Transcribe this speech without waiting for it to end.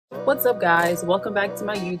What's up guys, welcome back to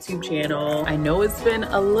my YouTube channel. I know it's been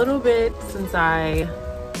a little bit since I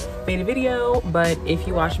made a video, but if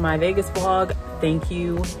you watched my Vegas vlog, thank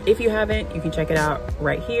you. If you haven't, you can check it out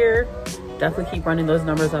right here. Definitely keep running those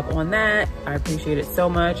numbers up on that. I appreciate it so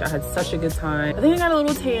much. I had such a good time. I think I got a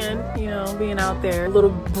little tan, you know, being out there. A little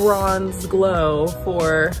bronze glow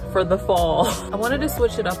for the fall. I wanted to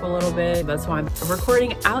switch it up a little bit. That's why I'm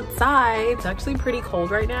recording outside. It's actually pretty cold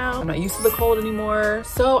right now. I'm not used to the cold anymore.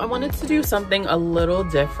 So I wanted to do something a little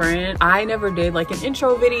different. I never did like an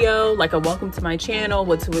intro video, like a welcome to my channel,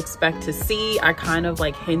 what to expect to see. I kind of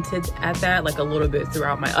like hinted at that like a little bit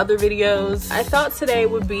throughout my other videos. I thought today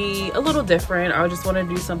would be a little different. I just want to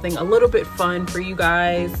do something a little bit fun for you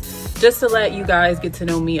guys, just to let you guys get to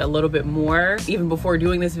know me a little bit more. Even before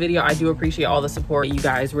doing this video, I do appreciate all the support you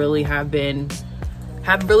guys really have been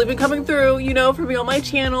coming through, you know, for me on my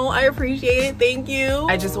channel. I appreciate it. Thank you.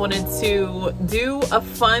 I just wanted to do a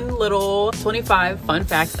fun little 25 fun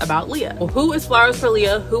facts about Leah. Well, who is Flowers for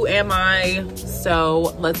Leah? Who am I?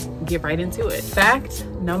 So let's get right into it. Fact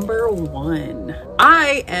number 1,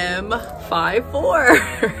 I am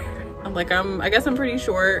 5'4". I guess I'm pretty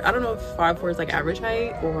short. I don't know if 5'4" is like average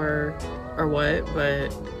height or what,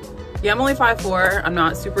 but yeah, I'm only 5'4". I'm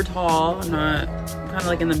not super tall. I'm kind of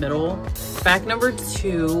like in the middle. Fact number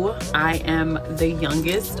 2, I am the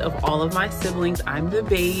youngest of all of my siblings. I'm the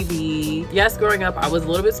baby. Yes, growing up, I was a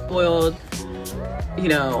little bit spoiled, you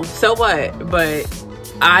know, so what? But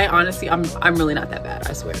I honestly, I'm really not that bad,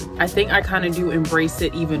 I swear. I think I kind of do embrace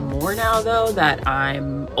it even more now though, that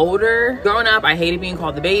I'm older. Growing up, I hated being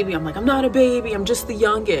called the baby. I'm like, I'm not a baby, I'm just the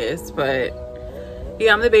youngest. But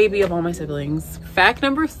yeah, I'm the baby of all my siblings. Fact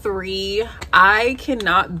number 3, I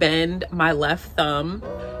cannot bend my left thumb.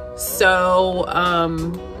 So,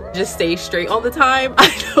 just stay straight all the time.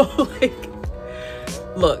 I know, like,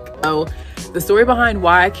 look, oh, the story behind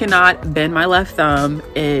why I cannot bend my left thumb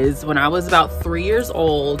is when I was about 3 years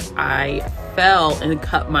old, I fell and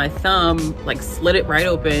cut my thumb, like slit it right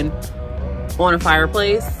open on a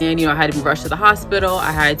fireplace. And, you know, I had to be rushed to the hospital.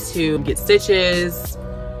 I had to get stitches.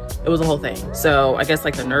 It was a whole thing. So I guess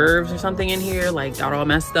like the nerves or something in here, like got all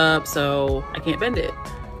messed up. So I can't bend it.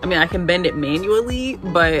 I mean, I can bend it manually,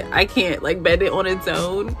 but I can't like bend it on its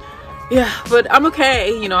own. Yeah, but I'm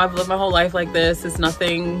okay. You know, I've lived my whole life like this. It's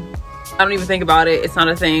nothing, I don't even think about it. It's not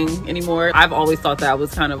a thing anymore. I've always thought that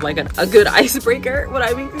was kind of like a good icebreaker when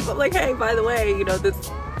I meet people, like, hey, by the way, you know, this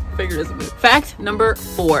finger doesn't move. Fact number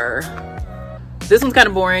 4. This one's kind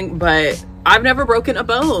of boring, but I've never broken a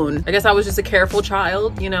bone. I guess I was just a careful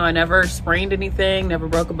child. You know, I never sprained anything, never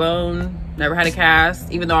broke a bone, never had a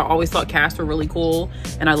cast, even though I always thought casts were really cool.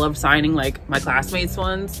 And I loved signing like my classmates'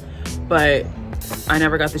 ones, but I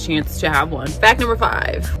never got the chance to have one. Fact number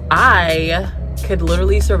 5, I could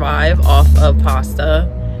literally survive off of pasta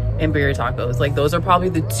and birria tacos. Like those are probably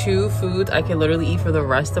the 2 foods I can literally eat for the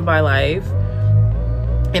rest of my life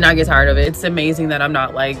and I get tired of it. It's amazing that I'm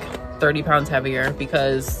not like 30 pounds heavier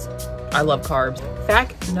because I love carbs.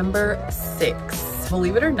 Fact number 6,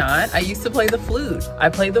 believe it or not, I used to play the flute. I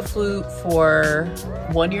played the flute for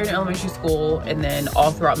 1 year in elementary school and then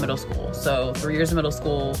all throughout middle school. So 3 years in middle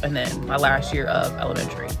school and then my last year of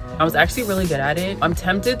elementary. I was actually really good at it. I'm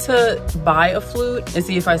tempted to buy a flute and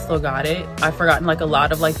see if I still got it. I've forgotten like a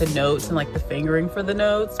lot of like the notes and like the fingering for the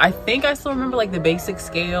notes. I think I still remember like the basic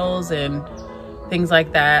scales and things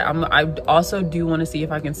like that. I also do want to see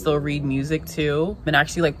if I can still read music too and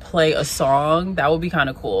actually like play a song. That would be kind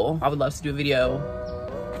of cool. I would love to do a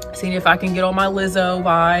video, seeing if I can get on my Lizzo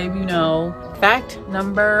vibe, you know. Fact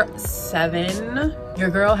number 7, your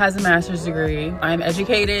girl has a master's degree. I'm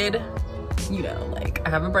educated, you know, like I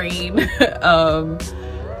have a brain. I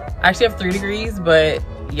actually have 3 degrees, but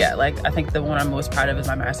yeah, like I think the one I'm most proud of is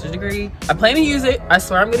my master's degree. I plan to use it. I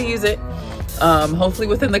swear I'm gonna use it. Hopefully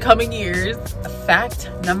within the coming years. Fact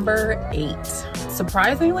number 8,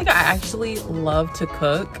 surprisingly, like I actually love to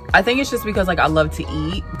cook. I think it's just because like I love to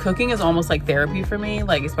eat. Cooking is almost like therapy for me,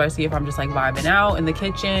 like especially if I'm just like vibing out in the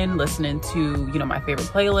kitchen, listening to, you know, my favorite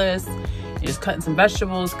playlist, just cutting some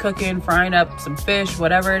vegetables, cooking, frying up some fish,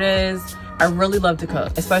 whatever it is. I really love to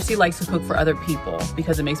cook, especially like to cook for other people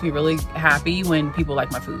because it makes me really happy when people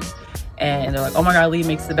like my food and they're like, oh my God, Lee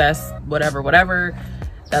makes the best, whatever.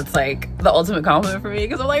 That's like the ultimate compliment for me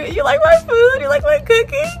because I'm like, you like my food, you like my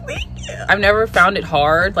cooking, thank you. I've never found it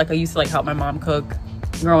hard. Like I used to like help my mom cook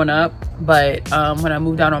growing up, but when I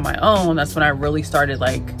moved out on my own, that's when I really started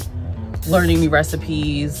like learning new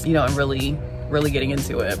recipes, you know, and really getting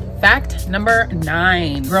into it. Fact number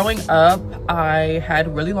 9, growing up, I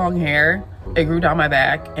had really long hair. It grew down my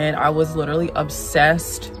back and I was literally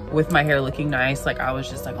obsessed with my hair looking nice. Like I was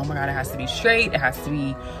just like, oh my God, it has to be straight, it has to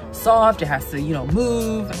be soft, it has to, you know,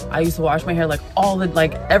 move. I used to wash my hair like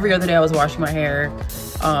every other day I was washing my hair,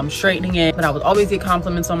 straightening it, but I would always get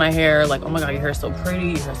compliments on my hair, like, oh my God, your hair is so pretty,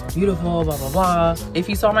 your hair is so beautiful, blah, blah, blah. If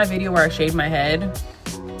you saw my video where I shaved my head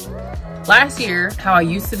last year, how I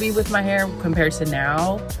used to be with my hair compared to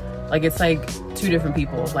now, like it's like two different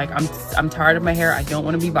people. Like I'm tired of my hair. I don't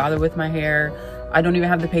want to be bothered with my hair. I don't even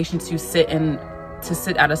have the patience to sit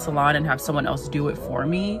at a salon and have someone else do it for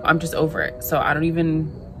me. I'm just over it. So I don't even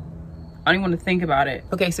want to think about it.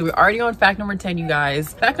 Okay, so we're already on fact number 10, you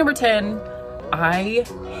guys. Fact number 10, I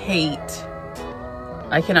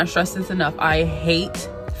cannot stress this enough, I hate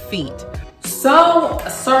feet. So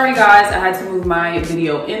sorry guys, I had to move my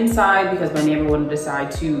video inside because my neighbor wouldn't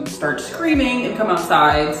decide to start screaming and come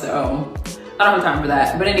outside, so I don't have time for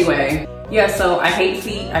that. But anyway, yeah, so I hate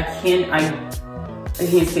feet. I can't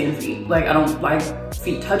stand feet. Like I don't like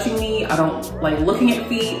feet touching me. I don't like looking at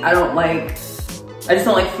feet. I just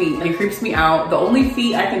don't like feet. It creeps me out. The only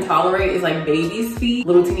feet I can tolerate is like baby's feet,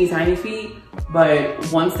 little teeny tiny feet.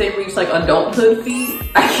 But once they reach like adulthood feet,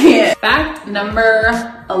 I can't. Fact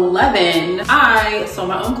number 11, I sew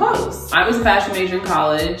my own clothes. I was a fashion major in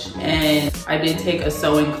college and I did take a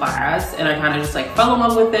sewing class and I kind of just like fell in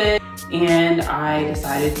love with it. And I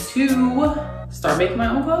decided to start making my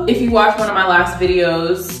own clothes. If you watched one of my last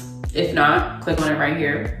videos, if not, click on it right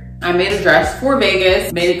here. I made a dress for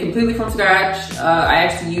Vegas, made it completely from scratch. I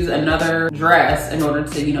actually used another dress in order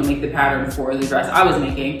to, you know, make the pattern for the dress I was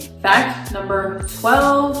making. Fact number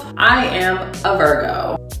 12, I am a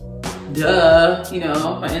Virgo. Duh, you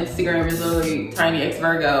know, my Instagram is literally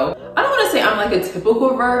tinyxvirgo. I don't want to say I'm like a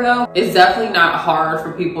typical Virgo. It's definitely not hard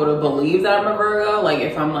for people to believe that I'm a Virgo. Like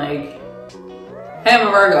if I'm like, hey, I'm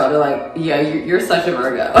a Virgo, they're like, yeah, you're such a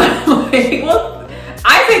Virgo. Like, well,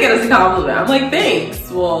 I take it as a compliment. I'm like, thanks.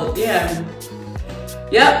 Well, yeah.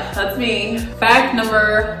 Yep, that's me. Fact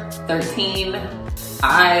number 13,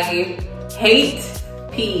 I hate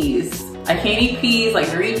peas. I can't eat peas,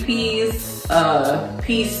 like green peas,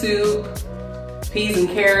 pea soup, peas and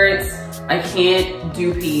carrots. I can't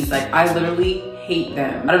do peas. Like I literally hate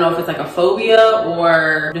them. I don't know if it's like a phobia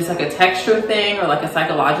or just like a texture thing or like a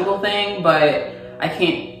psychological thing, but I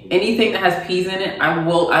can't. Anything that has peas in it, I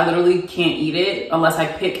literally can't eat it unless I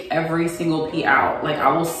pick every single pea out. Like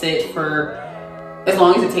I will sit for as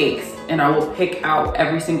long as it takes and I will pick out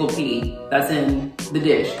every single pea that's in the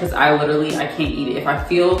dish because I can't eat it. If I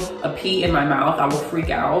feel a pea in my mouth, I will freak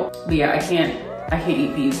out. But yeah, I can't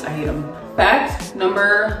eat peas, I hate them. Fact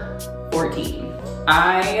number 14,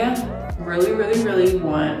 I really, really, really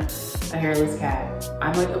want a hairless cat.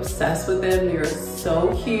 I'm like obsessed with them. They're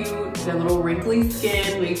so cute. Their little wrinkly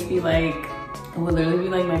skin makes me like, it would literally be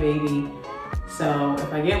like my baby. So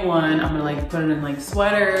if I get one, I'm gonna like put it in like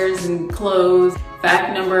sweaters and clothes.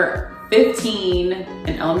 Fact number 15, in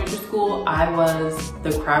elementary school, I was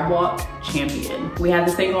the crab walk champion. We had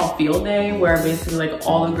this thing called field day where basically like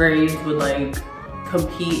all the grades would like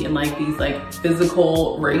compete in like these like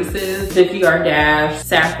physical races, 50-yard dash,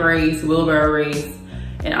 sack race, wheelbarrow race.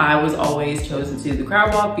 And I was always chosen to do the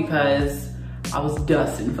crab walk because I was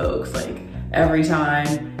dusting folks like every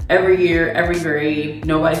time, every year, every grade.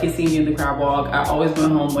 Nobody could see me in the crab walk. I always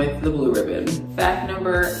went home with the blue ribbon. Fact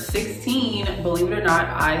number 16, believe it or not,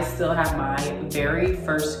 I still have my very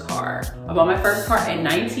first car. I bought my first car at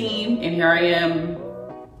 19 and here I am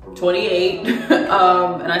 28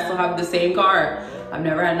 and I still have the same car. I've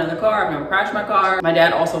never had another car, I've never crashed my car. My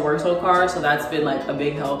dad also works on cars, so that's been like a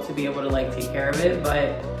big help to be able to like take care of it.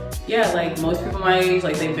 But yeah, like most people my age,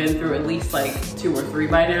 like they've been through at least like 2 or 3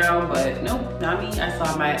 by now, but nope, not me. I still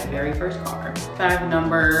have my very first car. Fact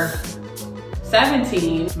number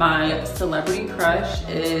 17, my celebrity crush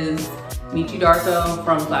is Michi Darko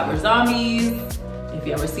from Flowers Zombies. If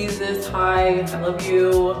you ever see this, hi, I love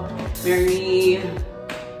you, marry me.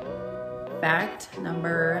 Fact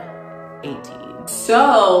number 18.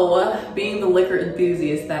 So, being the liquor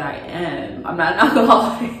enthusiast that I am, I'm not an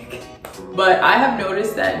alcoholic, but I have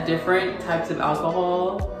noticed that different types of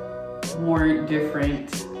alcohol warrant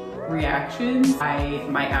different reactions. I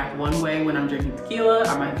might act one way when I'm drinking tequila.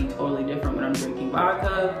 I might be totally different when I'm drinking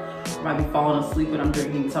vodka. I might be falling asleep when I'm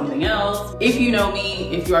drinking something else. If you know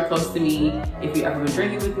me, if you are close to me, if you've ever been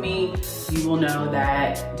drinking with me, you will know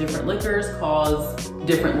that different liquors cause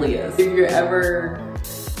different Leahs. If you're ever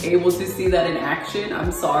able to see that in action,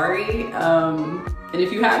 I'm sorry. And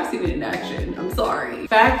if you have seen it in action, I'm sorry.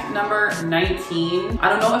 Fact number 19, I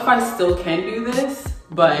don't know if I still can do this,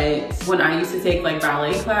 but when I used to take like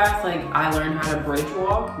ballet class, like I learned how to bridge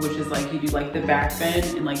walk, which is like you do like the back bend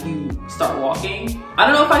and like you start walking. I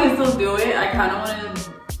don't know if I can still do it. I kind of want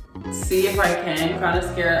to see if I can. I'm kind of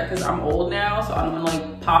scared because I'm old now, so I don't want to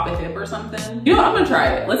like pop a hip or something. You know, I'm gonna try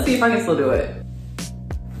it. Let's see if I can still do it.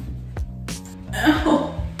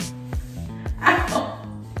 Ow. Ow.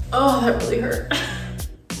 Oh, that really hurt.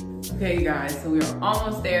 Okay, you guys, so we are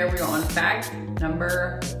almost there. We are on fact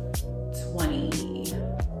number 20.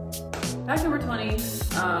 Fact number 20,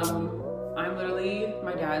 I'm literally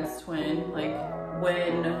my dad's twin. Like,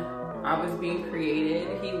 when I was being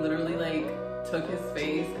created, he literally like took his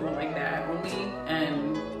face and went like that on me,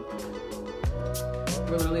 and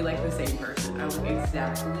we're literally like the same person. I look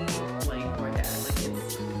exactly like my dad. Like,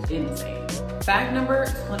 it's insane. Fact number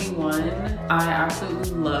 21, I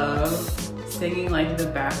absolutely love singing like the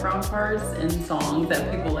background parts in songs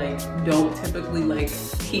that people like don't typically like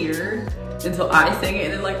hear until I sing it,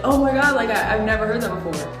 and they're like, oh my god, like I've never heard that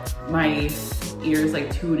before. My ears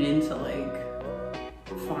like tune into like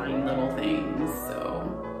find little things, so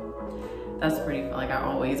that's pretty fun. Like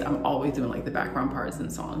I'm always doing like the background parts in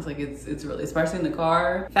songs. Like it's really, especially in the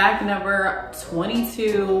car. Fact number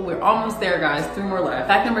 22, we're almost there, guys, 3 more left.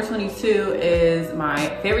 Fact number 22 is my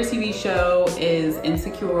favorite TV show is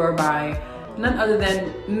Insecure by none other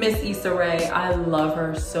than Miss Issa Rae. I love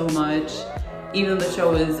her so much. Even though the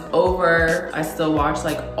show is over, I still watch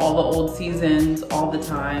like all the old seasons all the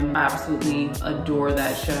time. I absolutely adore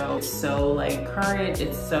that show. It's so like current,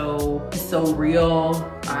 it's so real.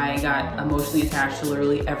 I got emotionally attached to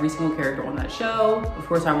literally every single character on that show. Of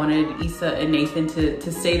course, I wanted Issa and Nathan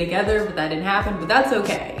to stay together, but that didn't happen, but that's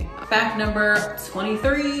okay. Fact number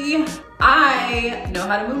 23, I know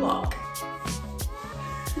how to moonwalk.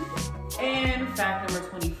 And fact number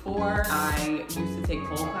 24, I used to take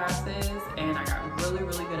pole classes and I got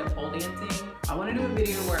really good at pole dancing. I want to do a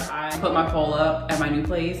video where I put my pole up at my new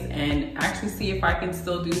place and actually see if I can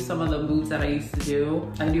still do some of the moves that I used to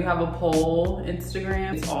do. I do have a pole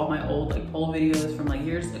Instagram. It's all my old like pole videos from like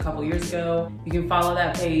a couple years ago. You can follow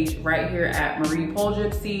that page right here at Marie Pole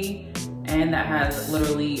Gypsy. And that has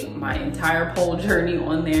literally my entire pole journey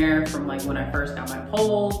on there, from like when I first got my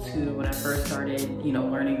pole to when I first started, you know,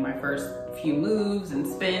 learning my first few moves and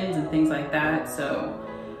spins and things like that. So,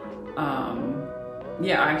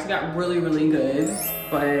 yeah, I actually got really good,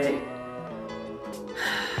 but it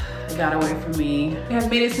got away from me. We have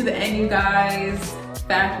made it to the end, you guys.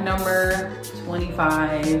 Fact number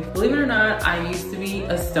 25. Believe it or not, I used to be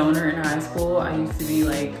a stoner in high school. I used to be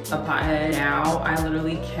like a pothead. Now I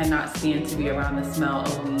literally cannot stand to be around the smell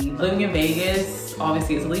of weed. Living in Vegas,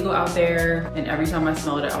 obviously it's illegal out there, and every time I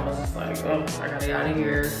smelled it, I was just like, oh, I gotta get out of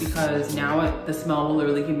here, because now the smell will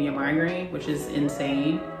literally give me a migraine, which is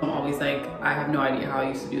insane. I'm always like, I have no idea how I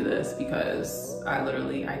used to do this, because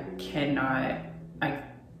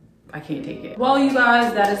I can't take it. Well, you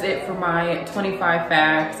guys, that is it for my 25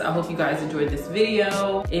 facts. I hope you guys enjoyed this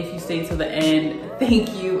video. If you stayed till the end,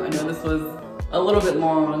 thank you. I know this was a little bit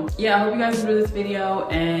long. Yeah, I hope you guys enjoyed this video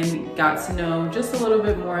and got to know just a little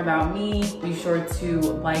bit more about me. Be sure to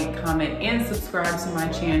like, comment, and subscribe to my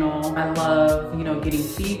channel. I love, you know, getting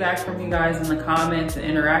feedback from you guys in the comments and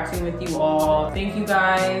interacting with you all. Thank you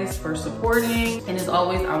guys for supporting. And as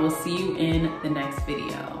always, I will see you in the next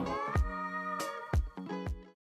video.